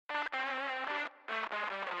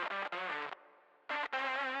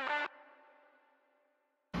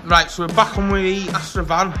Right, so we're back on with the Astra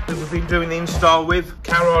van that we've been doing the install with,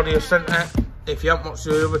 Car Audio Centre. If you haven't watched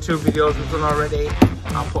the other 2 videos we've done already,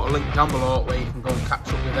 I'll put a link down below where you can go and catch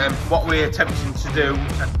up with them. What we're attempting to do,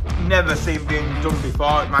 I've never seen being done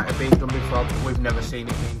before, it might have been done before, but we've never seen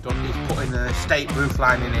it being done, is putting an estate roof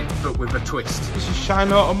lining in, but with a twist. This is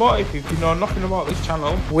Shine Automotive. If you know nothing about this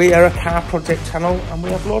channel, we are a car project channel and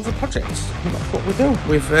we have loads of projects. And that's what we do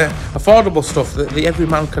with affordable stuff that the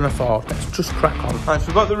everyman can afford. Let's just crack on. Right, so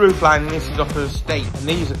we've got the roof lining, this is off the estate, and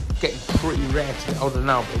these are getting pretty rare to get older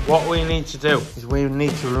now, but what we need to do is we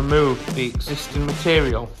need to remove the existing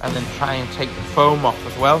material and then try and take the foam off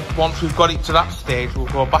as well. Once we've got it to that stage, we'll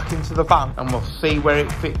go back into the van and we'll see where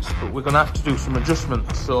it fits, but we're going to have to do some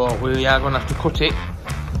adjustments. So we are going to have to cut it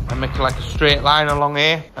and make it like a straight line along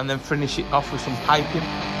here and then finish it off with some piping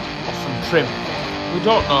or some trim. We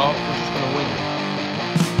don't know, we're just going to wing it.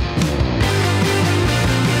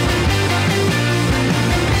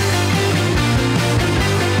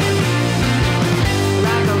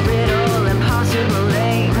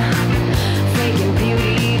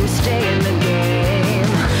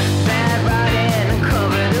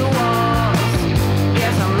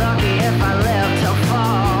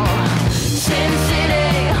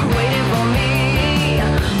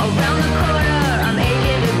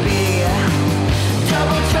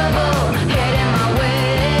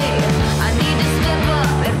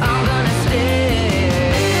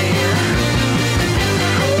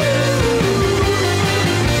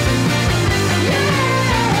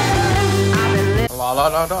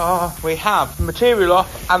 We have the material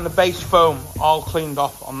off and the base foam all cleaned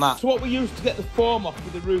off on that. So what we use to get the foam off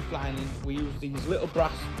with the roof lining, we use these little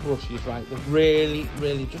brass brushes, right? They're really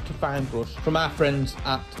just a fine brush from our friends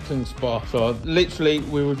at Clean Sport. So literally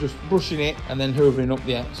we were just brushing it and then hoovering up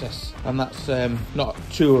the excess, and that's not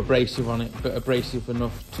too abrasive on it, but abrasive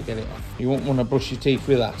enough to get it off. You won't want to brush your teeth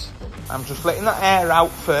with that. I'm just letting that air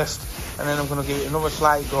out first, and then I'm going to give it another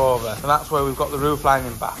slight go over, and that's where we've got the roof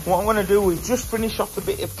lining back. What I'm going to do is just finish off the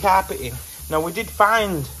bit of carpeting. Now we did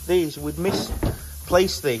find these, we'd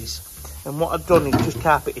misplaced these, and what I've done is just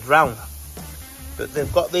carpeted round, but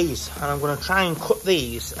they've got these, and I'm going to try and cut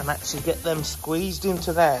these and actually get them squeezed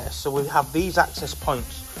into there, so we have these access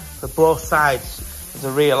points for both sides of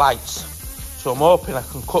the rear lights. So I'm hoping I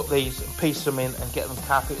can cut these and piece them in and get them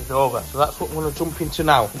carpeted over. So that's what I'm going to jump into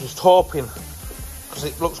now. I'm just hoping, because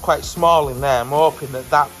it looks quite small in there, I'm hoping that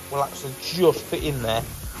that will actually just fit in there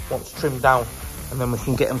once trimmed down, and then we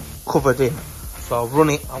can get them covered in. So I'll run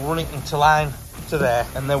it into line to there,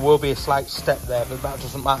 and there will be a slight step there, but that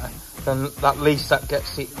doesn't matter. Then at least that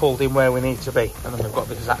gets it pulled in where we need to be. And then we've got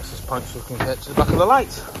these access points so we can get to the back of the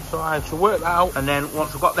lights. So I shall work that out, and then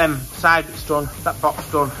once we've got them side bits done, that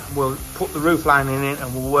box done, we'll put the roof lining in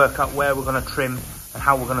and we'll work out where we're going to trim and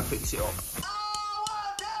how we're going to fix it up.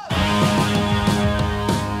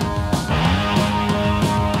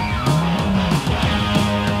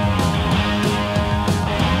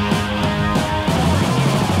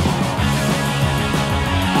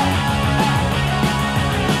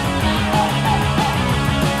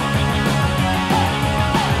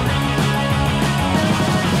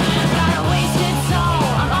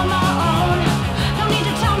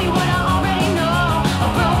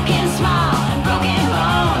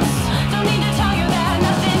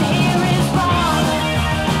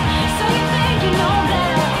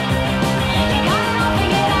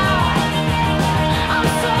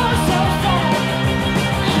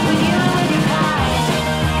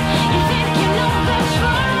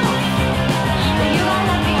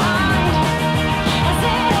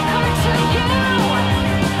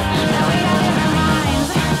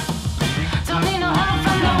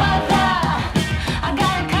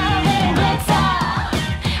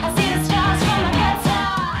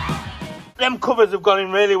 Them covers have gone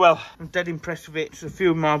in really well. I'm dead impressed with it. Just a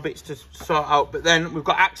few more bits to sort out, but then we've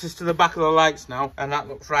got access to the back of the lights now, and that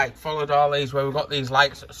looks right. Followed all these where we've got these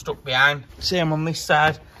lights that are stuck behind. Same on this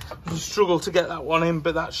side. We struggled to get that one in,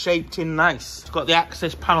 but that's shaped in nice. It's got the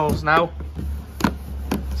access panels now,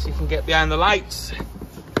 so you can get behind the lights,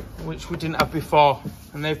 which we didn't have before,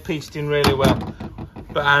 and they've pieced in really well.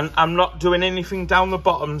 But I'm not doing anything down the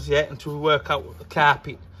bottoms yet until we work out what the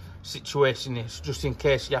carpet situation is, just in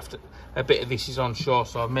case you have to. A bit of this is on shore,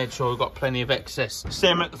 so I've made sure we've got plenty of excess.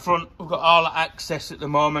 Same at the front, we've got all the access at the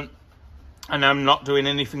moment, and I'm not doing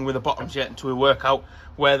anything with the bottoms yet until we work out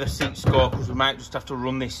where the seats go, because we might just have to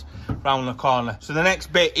run this round the corner. So the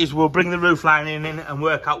next bit is we'll bring the roof lining in and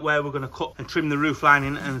work out where we're going to cut and trim the roof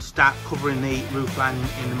lining and start covering the roof lining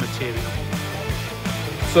in the material.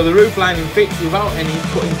 So the roof lining fits without any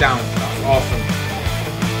cutting down. That's awesome.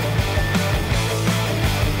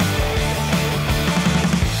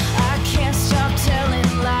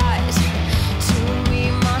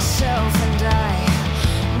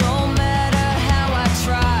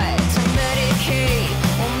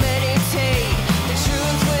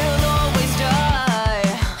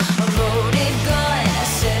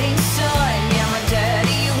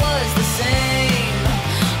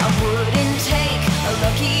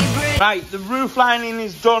 Right, the roof lining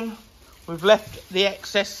is done. We've left the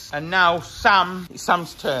excess, and now it's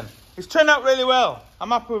Sam's turn. It's turned out really well. I'm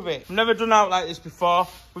happy with it. I've never done out like this before.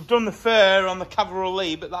 We've done the fur on the Cavalry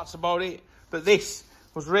Lee, but that's about it. But this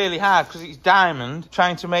was really hard because it's diamond,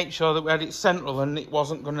 trying to make sure that we had it central and it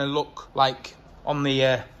wasn't going to look like on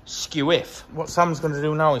the skew if. What Sam's going to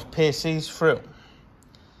do now is pierce these through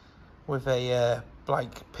with a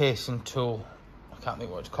like piercing tool. I can't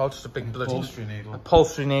think what it's called, just a big bloody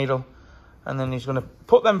upholstery needle. And then he's going to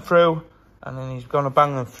put them through, and then he's going to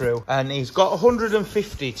bang them through. And he's got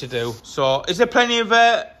 150 to do. So is there plenty of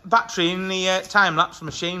battery in the time-lapse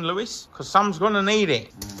machine, Lewis? Because Sam's going to need it.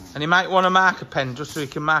 And he might want a marker pen just so he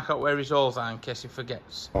can mark out where his holes are in case he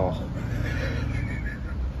forgets. Oh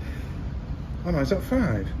no, is that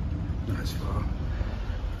 5? No, it's 4.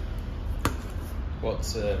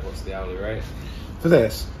 What's the hourly rate? For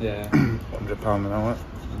this? Yeah. £100 an hour,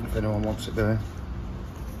 if anyone wants it doing.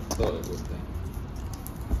 Thought it would be.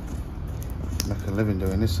 Make a living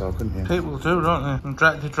doing this, though, couldn't you? People do, don't they? And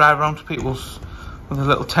they drive around to people's with a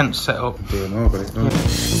little tent set up. Do know about it, don't you?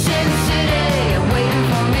 Since today, waiting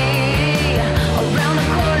for me. Around the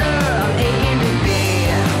corner, I'm aching to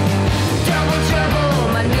be. Double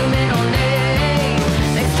trouble, my new middle name.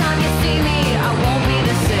 Next time you see me, I won't be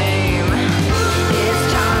the same. It's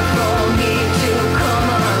time for me to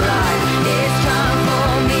come alive. It's time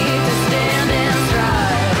for me to stand and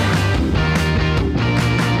stride.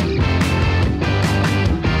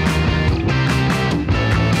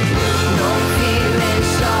 No feeling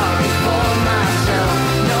sorry for myself.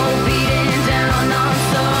 No beating down on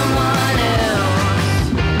someone else.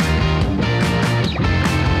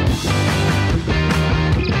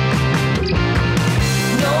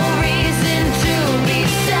 No reason to be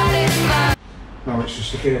satisfied. No, it's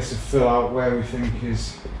just a case to fill out where we think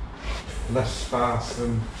is less sparse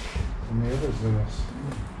than the others, Lewis.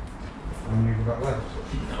 How many have we got left?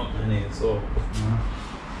 Not many at all. No.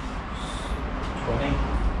 20.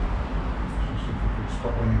 Just if we could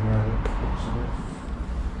spot anywhere that looks a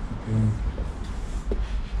bit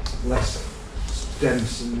less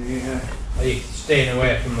dense in the Are you staying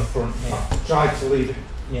away from the front here? Try to leave it.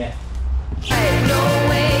 Yeah. No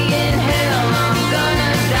way in hell I'm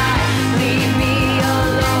gonna die. Leave me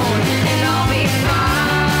alone and I'll be fine.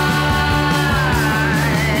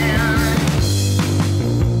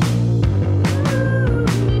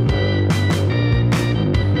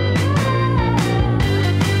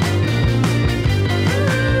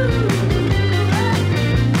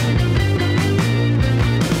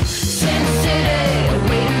 Since today,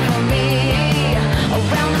 waiting for me.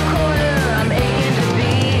 Around the corner, I'm aching to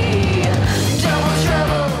be. Double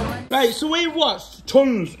trouble. Right, so we've watched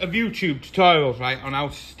tons of YouTube tutorials, right, on how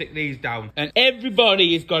to stick these down. And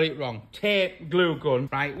everybody has got it wrong. Tape, glue gun,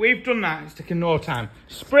 right? We've done that, it's taken no time.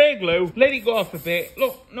 Spray glue, let it go off a bit.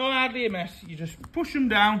 Look, no hardly a mess. You just push them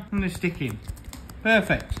down and they're sticking.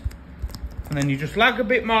 Perfect. And then you just lag a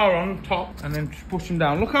bit more on top and then just push them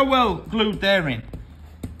down. Look how well glued they're in.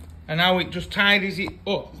 And how it just tidies it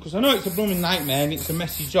up. Because I know it's a blooming nightmare and it's a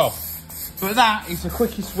messy job. But that is the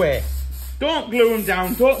quickest way. Don't glue them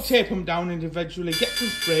down, don't tape them down individually, get some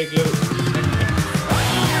spray glue.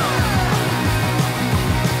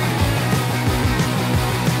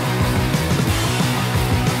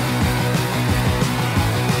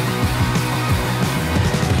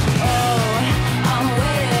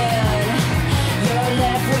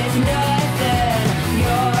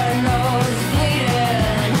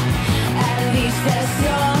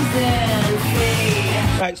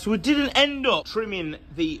 Right, so we didn't end up trimming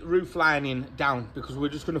the roof lining down because we're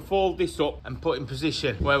just going to fold this up and put in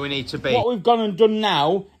position where we need to be. What we've gone and done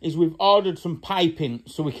now is we've ordered some piping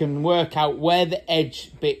so we can work out where the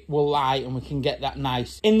edge bit will lie and we can get that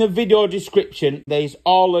nice. In the video description, there's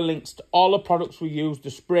all the links to all the products we use,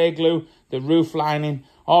 the spray glue, the roof lining,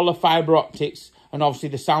 all the fibre optics, and obviously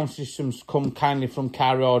the sound systems come kindly from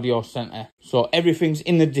Car Audio Centre. So everything's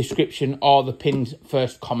in the description or the pinned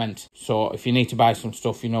first comment. So if you need to buy some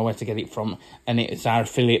stuff, you know where to get it from. And it's our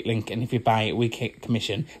affiliate link. And if you buy it, we get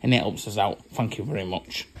commission and it helps us out. Thank you very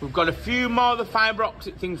much. We've got a few more of the fibre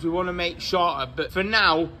optic things we want to make shorter. But for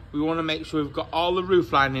now, we want to make sure we've got all the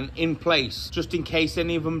roof lining in place, just in case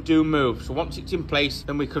any of them do move. So once it's in place,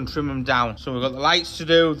 then we can trim them down. So we've got the lights to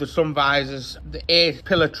do, the sun visors, the A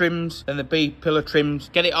pillar trims and the B pillar trims.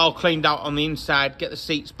 Get it all cleaned out on the inside, get the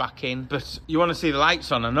seats back in. But you want to see the lights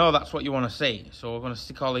on, I know that's what you want to see. So we're going to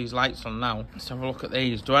stick all these lights on now. Let's have a look at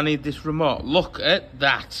these. Do I need this remote? Look at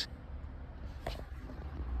that.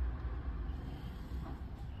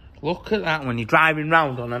 Look at that when you're driving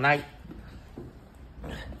round on a night.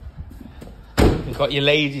 You've got your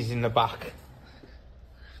ladies in the back.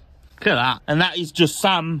 Look at that. And that is just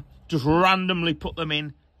Sam just randomly put them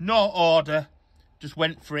in. No order. Just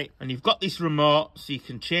went for it. And you've got this remote, so you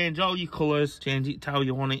can change all your colours, change it to how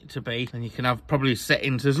you want it to be. And you can have probably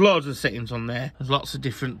settings. There's loads of settings on there. There's lots of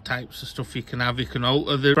different types of stuff you can have. You can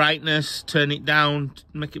alter the brightness, turn it down,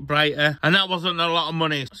 make it brighter. And that wasn't a lot of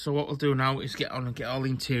money. So what we'll do now is get on and get all the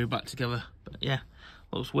interior back together. But yeah,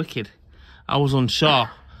 looks wicked. I was unsure,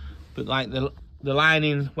 but like the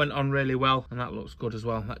lining went on really well, and that looks good as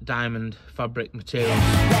well. That diamond fabric material.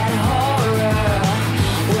 That horror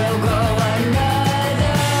will go another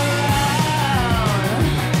round.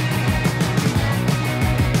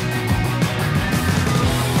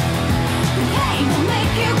 The pain will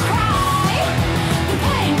make you cry. The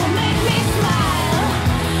pain will make me smile.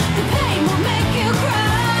 The pain will make you cry.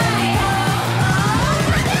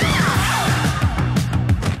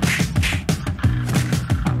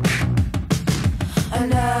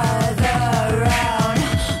 Another round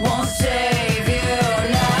won't save you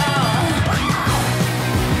now.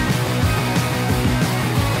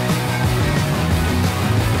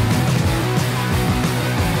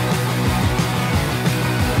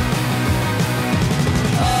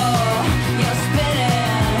 Oh, you're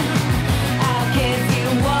spinning. I'll give you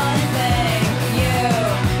one thing. You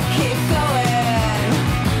keep going.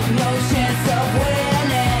 No chance of winning.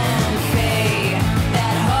 Fade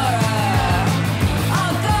that horror.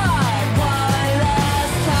 Oh God, one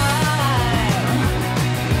last time.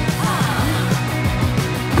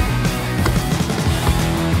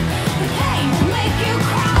 The pain will make you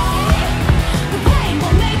cry. The pain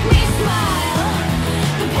will make me smile.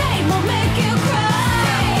 The pain will make you cry.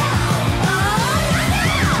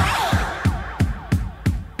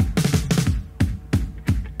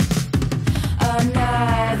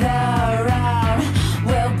 Another round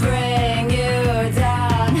will bring you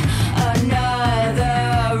down. Another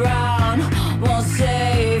round won't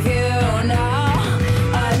save you now.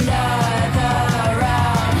 Another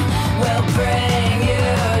round will bring you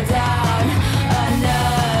down.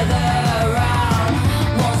 Another round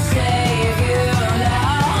won't save you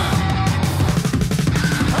now.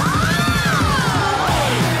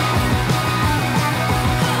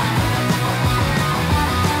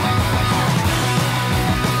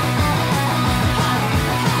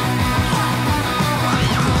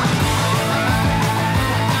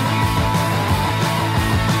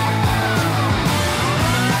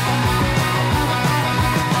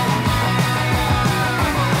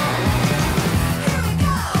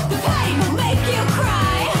 The pain will make you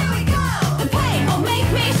cry. The pain will make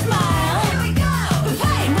me smile. The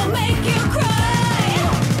pain will make you cry.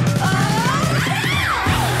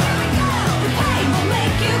 The pain will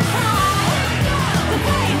make you cry. The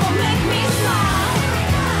pain will make me smile.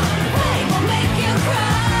 The pain will make you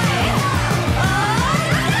cry.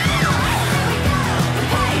 The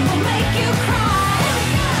pain will make you cry.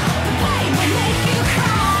 The pain will make you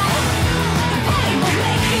cry. The pain will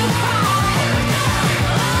make you cry.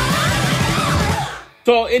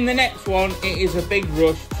 So in the next one, it is a big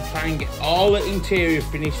rush to try and get all the interior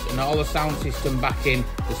finished and all the sound system back in,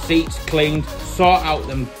 the seats cleaned, sort out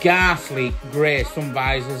them ghastly grey sun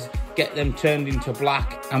visors, get them turned into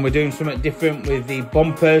black, and we're doing something different with the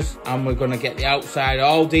bumpers, and we're going to get the outside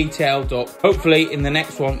all detailed up. Hopefully in the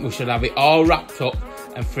next one we should have it all wrapped up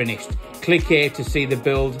and finished. Click here to see the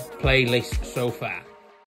build playlist so far.